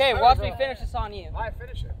 Okay, watch me finish this on you. Alright,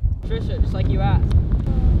 finish it. Trisha, just like you asked.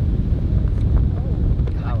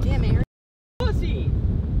 God damn it, you're pussy.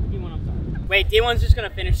 D1, I'm sorry. Wait, D1's just gonna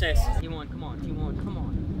finish this. D1, come on. D1, come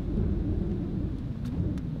on.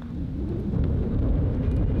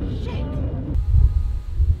 Shit.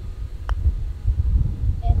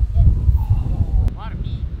 A lot of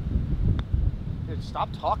meat. Dude, stop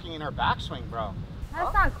talking in her backswing, bro.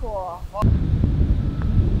 That's not cool.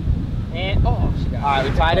 And, oh, she got it. Alright,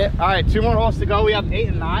 we tied it. Alright, 2 more holes to go. We have 8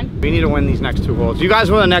 and 9. We need to win these next 2 holes. You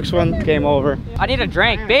guys win the next one, game over. I need a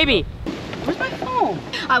drink, baby. Where's my phone?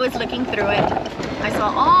 I was looking through it. I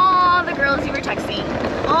saw all the girls you were texting,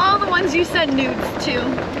 all the ones you sent nudes to.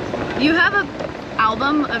 You have an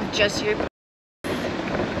album of just your.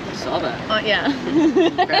 Saw that. Oh yeah.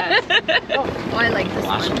 Oh, I like this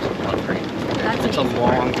Last one. one's a blood cream. That's It's a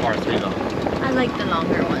long par 3 though. I like the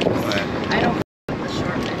longer ones. But I don't f with the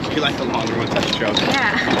short ones. you like the longer ones, that's a joke.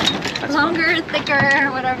 Yeah. Longer,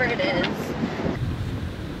 thicker, whatever it is.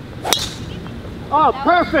 Oh,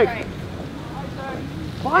 perfect! I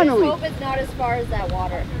Finally! just hope it's not as far as that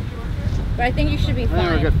water. But I think you should be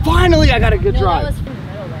There we fine. go. Finally, I got a good No, drive. that was from the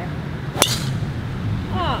middle there.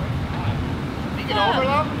 Oh. You get over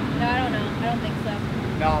though? No, I don't know. I don't think so.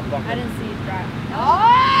 No, I'm bumping. I didn't see you drive.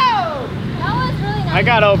 Oh! That was really nice. I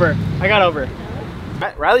got over.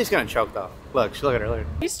 Riley's gonna choke though. Look at her. Look.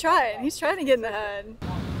 He's trying to get in the head.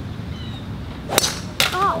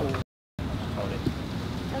 Oh.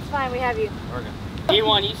 That's fine. We have you. We're good.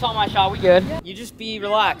 D1, you saw my shot. We good. You just be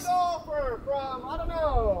relaxed. Golfer from, I don't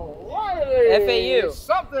know, Wiley. FAU.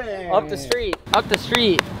 Something. Up the street. Up the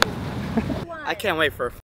street. I can't wait for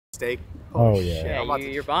a steak. Oh, Holy yeah. shit, Yeah, I'm about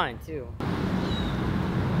to- you're fine too.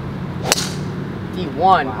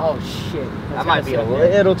 D1. Oh shit. That might be a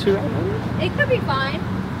little too. It could be fine.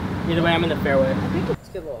 Either way, I'm in the fairway. Let's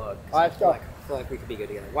give a little hug. Alright, let's go. I feel like we could be good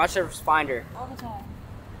together. Watch her find her. All the time.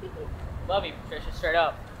 Love you, Patricia. Straight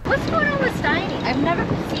up. What's going on with Steiny? I've never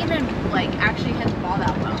seen him like actually hit the ball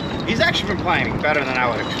that well. He's actually been playing better than I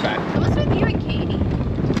would expect. What's with you and Katie?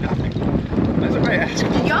 Nothing. That's a great ask.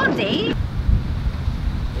 Did y'all date?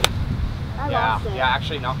 Yeah,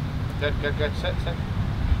 actually no. Good. Sit.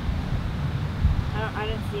 I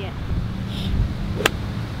didn't see it.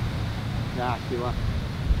 Yeah, you left.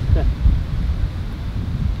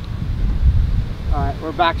 Alright,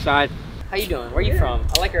 we're backside. How you doing? Where are you from?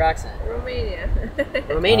 I like your accent. Romania.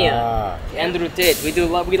 Romania. Andrew Tate.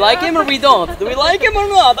 We like him or we don't? Do we like him or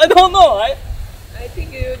not? I don't know. I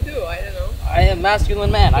think you do, I don't know. I am a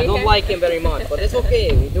masculine man. I don't like him very much, but it's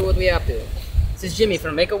okay. We do what we have to. This is Jimmy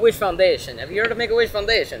from Make-A-Wish Foundation. Have you heard of Make-A-Wish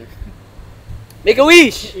Foundation?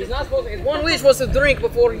 Make-A-Wish! He's not supposed to. His one wish was to drink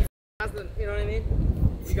before he has to, you know what I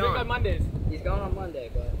mean? He's gone on Mondays. He's gone on Monday,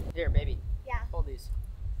 but. Here, baby. Yeah. Hold these.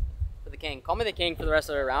 For the king. Call me the king for the rest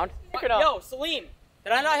of the round. Yo, Salim!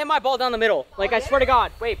 Did I not hit my ball down the middle? Like, I swear to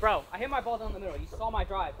God. Wait, bro. I hit my ball down the middle. You saw my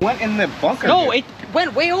drive. Went in the bunker. No, dude. it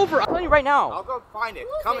went way over. I'm telling you right now. I'll go find it.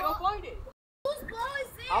 Go find it. Whose ball is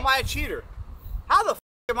this? How am I a cheater? How the f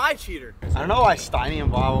am I a cheater? I don't know why Steiny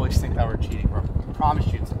and Bob always think that we're cheating, bro. I promise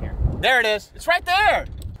you it's in here. There it is. It's right there.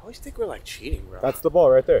 I always think we're like cheating, bro. That's the ball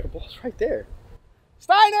right there. The ball's right there.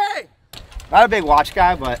 Steiny! Not a big watch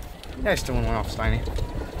guy, but you guys still went off Steiny.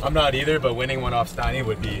 I'm not either, but winning one off Steiny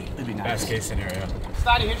would be nice. best case scenario.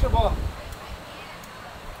 Steiny, here's your ball.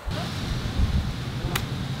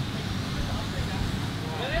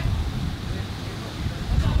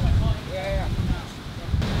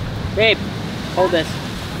 Babe, hold this.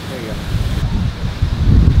 There you go.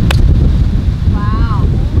 Wow.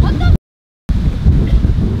 What the?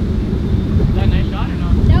 That nice shot or no?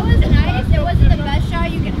 That was nice. It wasn't the best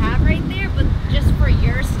shot you could have right there, but just for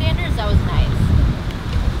your standards, that was nice.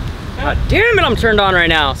 God damn it, I'm turned on right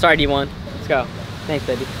now. Sorry, D1. Let's go. Thanks,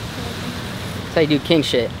 baby. That's how you do king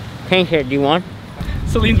shit. King shit, D1.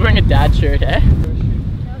 Celine's wearing a dad shirt, eh?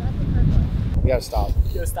 You gotta stop.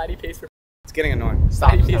 Yo, Steiny pays for. It's getting annoying.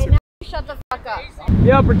 Stop. Shut the fuck up.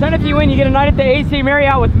 Yo, pretend if you win, you get a night at the AC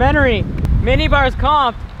Marriott with Menery. Minibars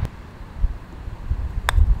comped.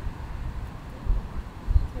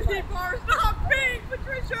 many bars. Stop being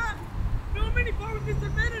Patricia. So many bars with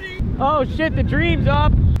infinity. Oh shit, the dream's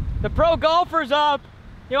up. The pro golfer's up.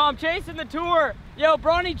 Yo, I'm chasing the tour. Yo,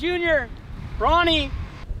 Bronny Jr. Bronny.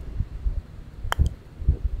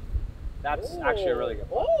 That's actually a really good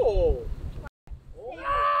one. Oh.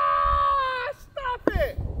 Ah, stop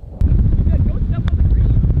it! Go step on the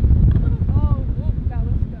green. Oh, that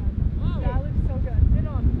looks good. That looks so good. Sit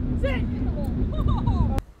on. Sit.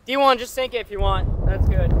 D1, just sink it if you want. That's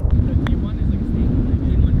good. D1 is like a snake.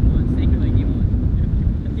 D1, come on, sink it like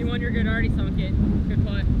D1. D1, you're good. Already sunk it. Good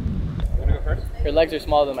putt. You wanna go first? Your legs are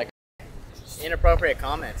smaller than my. Inappropriate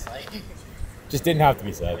comments. Like. Just didn't have to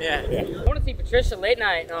be said. Yeah. I want to see Patricia late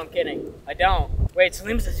night. No, I'm kidding. I don't. Wait,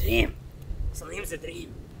 Salim's a dream. Salim's a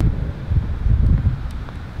dream.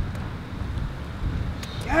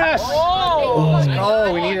 Yes! Oh! Let's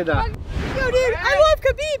go. We needed that. Yo, dude, I love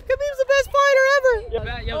Khabib. Khabib's the best fighter ever.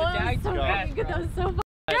 Yo, the dag's the best, bro. That was so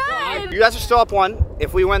fun. You guys are still up 1.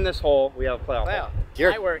 If we win this hole, we have a playoff. Wow.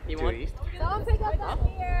 Might work, D1. Someone pick up that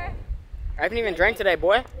beer. I haven't even drank today,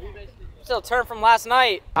 boy. Still a turn from last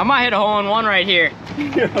night. I might hit a hole-in-one right here.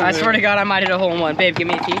 I swear to God, I might hit a hole-in-one. Babe, give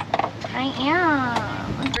me a tee. I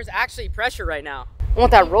am. There's actually pressure right now. I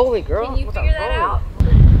want that rolling, girl. Can you I want figure that out?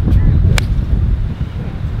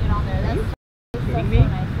 Get on there. That's so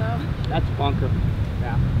nice though. That's bunker.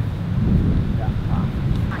 Yeah.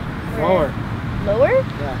 Lower? Lower?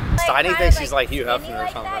 Steiny thinks he's like Hugh Hefner or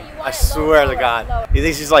something. I swear to God. He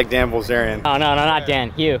thinks he's like Dan Bilzerian. No, not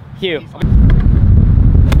Dan. Hugh.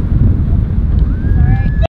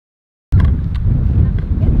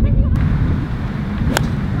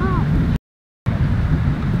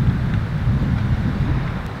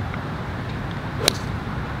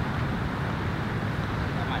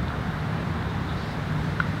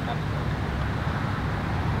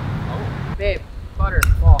 Babe, butter,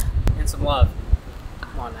 ball, and some love.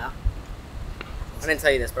 Come on now. I didn't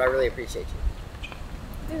tell you this, but I really appreciate you.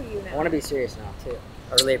 Do you I know? want to be serious now, too.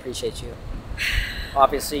 I really appreciate you.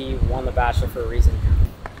 Obviously, you won The Bachelor for a reason.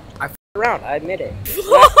 I f***ed around, I admit it.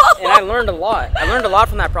 And I learned a lot. I learned a lot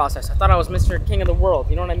from that process. I thought I was Mr. King of the world,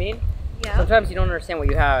 you know what I mean? Yeah. Sometimes you don't understand what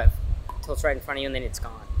you have until it's right in front of you and then it's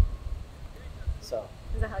gone. So,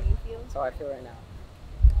 Is that how you feel? that's how I feel right now.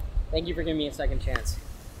 Thank you for giving me a second chance.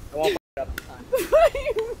 I won't f*** it up this time. No,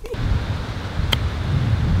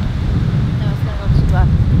 it's gonna go too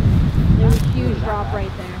left. There's a huge drop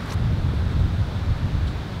right there.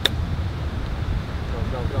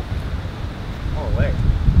 Go. Oh, wait.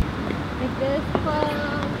 Like this close.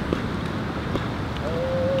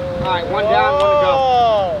 All right, 1 down, 1 to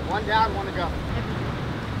go. 1 down, 1 to go.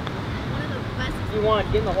 One of the best.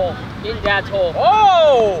 D1, get in the hole. Get in Dad's hole.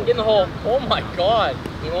 Oh! Get in the hole. Oh my God.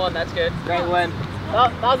 D1, that's good. Great win.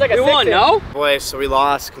 That was like a We won, 6-inch. no? Boys, so we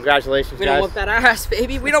lost. Congratulations, We guys. don't whoop that ass,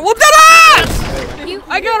 baby. We don't whoop that ass!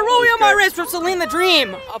 I got a rollie on my wrist from Celine the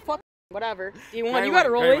Dream. Whatever. D1, you got a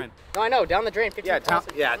rollie. No, I know. Down the drain. 15 Yeah,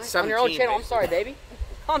 thousand. yeah, it's On your own 17, channel. I'm sorry, baby.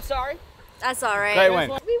 I'm sorry. That's all right. Great win.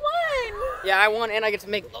 We won. Yeah, I won, and I get to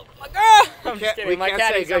make love with my girl. I'm just kidding. we My can't say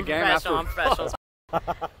caddies. good I'm game professional. I'm after-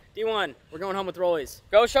 professional. D1, we're going home with rollies.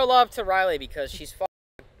 Go show love to Riley because she's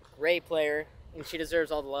a great player, and she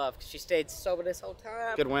deserves all the love because she stayed sober this whole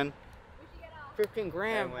time. Good win. 15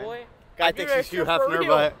 grand, Great win. boy. Guy I do thinks that he's Hugh shit for Hefner, real.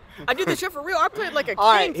 but I do this shit for real. I played like a king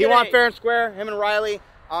all right, he today. won fair and square. Him and Riley.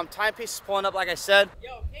 Timepiece is pulling up, like I said.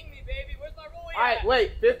 Yo, king me, baby. Where's my rollie? All right,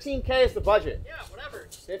 wait. 15K is the budget. Yeah, whatever.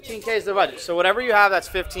 15K is the budget. So whatever you have, that's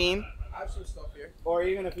 15. I have some stuff here. Or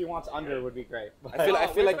even if he wants under, would be great. I feel we're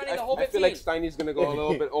spending the whole I feel like 15. Steiny's gonna go a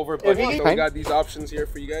little bit over If budget, he- so we got these options here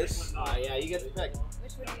for you guys. Yeah, you get the pick.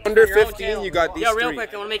 Under Your own 15, channel. you got these Yo, real three.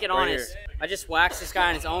 quick, I want to make it Right honest. I just waxed this guy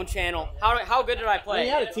on his own channel. How good did I play? He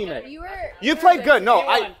had a teammate. You were. You played good. No,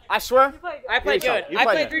 I swear. I played Give me good. some. You I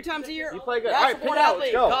played played good. 3 times a year. You played good. That's All right, pick one it out.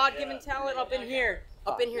 athlete. Let's go. God-given talent up in here.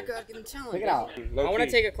 Up in here, God-given talent. Pick it out. Low I want to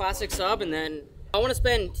key. take a classic sub and then I want to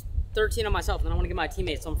spend 13 on myself and then I want to give my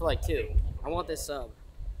teammates something for like 2. I want this sub.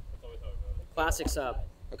 Classic sub.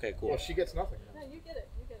 Okay, cool. She gets nothing.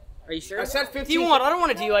 Are you sure? I said 15. D1, I don't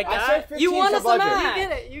want to do you like I that. said 15 you want is us the on budget.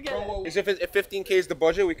 that. You get it. Is if 15K is the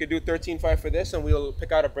budget, we could do 13.5 for this, and we'll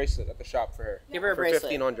pick out a bracelet at the shop for her. Give her a for bracelet.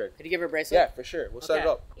 1500. Could you give her a bracelet? Yeah, for sure. We'll set it Okay.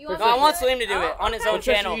 up. You want No, I want bracelet? Salim to do it on his own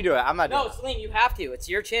Patricia, channel. you do it. I'm not doing No, Salim, you have to. It's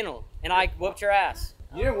your channel. And I whooped your ass.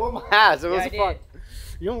 it. You didn't whoop my ass. It Yeah, was I fun. did.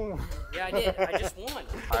 You don't. Yeah, I did. I just won.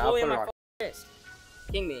 I'll Rolling put my it on. f***ing wrist.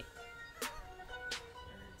 King me.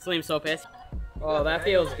 Salim's so pissed. Oh, that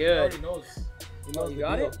feels good. Oh, you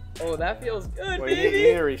got it? Oh, that feels good, Wait, you need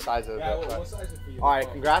baby. to resize it a bit. but- size it for you? All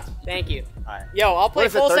right, congrats. Thank you. All right. Yo, I'll play What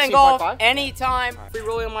is it, full send golf 13.5? anytime. Free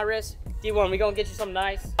rolling on my wrist. D1, we gonna get you something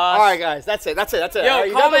nice. All right, guys, that's it. Yo, Yo, all right,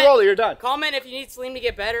 you got the roller, you're done. Comment if you need Salim to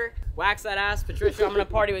get better. Wax that ass, Patricia. I'm gonna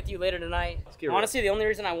party with you later tonight. Honestly, the only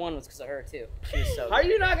reason I won was because of her too. She was so. How are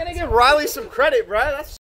you not gonna give Riley some credit, bro?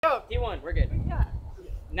 That's up. D1, we're good.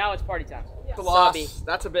 Now it's party time. The loss. Subby.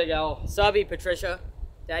 That's a big L. Subby, Patricia.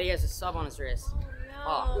 Daddy has a sub on his wrist.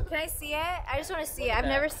 No, can I see it? I just want to see it. I've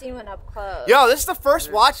never seen one up close. Yo, this is the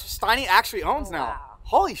first watch Steiny actually owns now. Wow.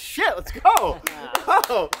 Holy shit, let's go.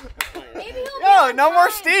 Oh. Maybe he'll Yo, no more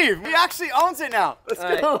Steve. He actually owns it now.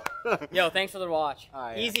 Let's go. Yo, thanks for the watch.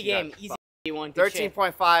 Right, easy yeah, game, easy one. Good shit.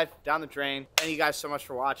 13.5 down the drain. Thank you guys so much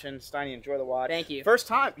for watching. Steiny, enjoy the watch. Thank you. First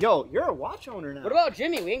time. Yo, you're a watch owner now. What about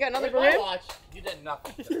Jimmy? We ain't got nothing for him. watch? You did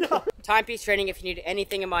nothing. Timepiece Trading. If you need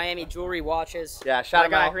anything in Miami, jewelry, watches. Yeah, shout my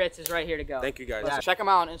him guy out. Ritz is right here to go. Thank you guys. Yeah, check them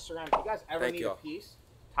out on Instagram. If you guys ever Thank need you. a piece,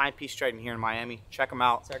 Timepiece Trading here in Miami. Check them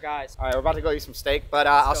out. It's our guys. All right, we're about to go eat some steak, but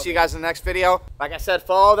I'll see you guys in the next video. Like I said,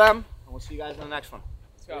 follow them, and we'll see you guys in the next one.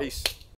 Let's go. Peace.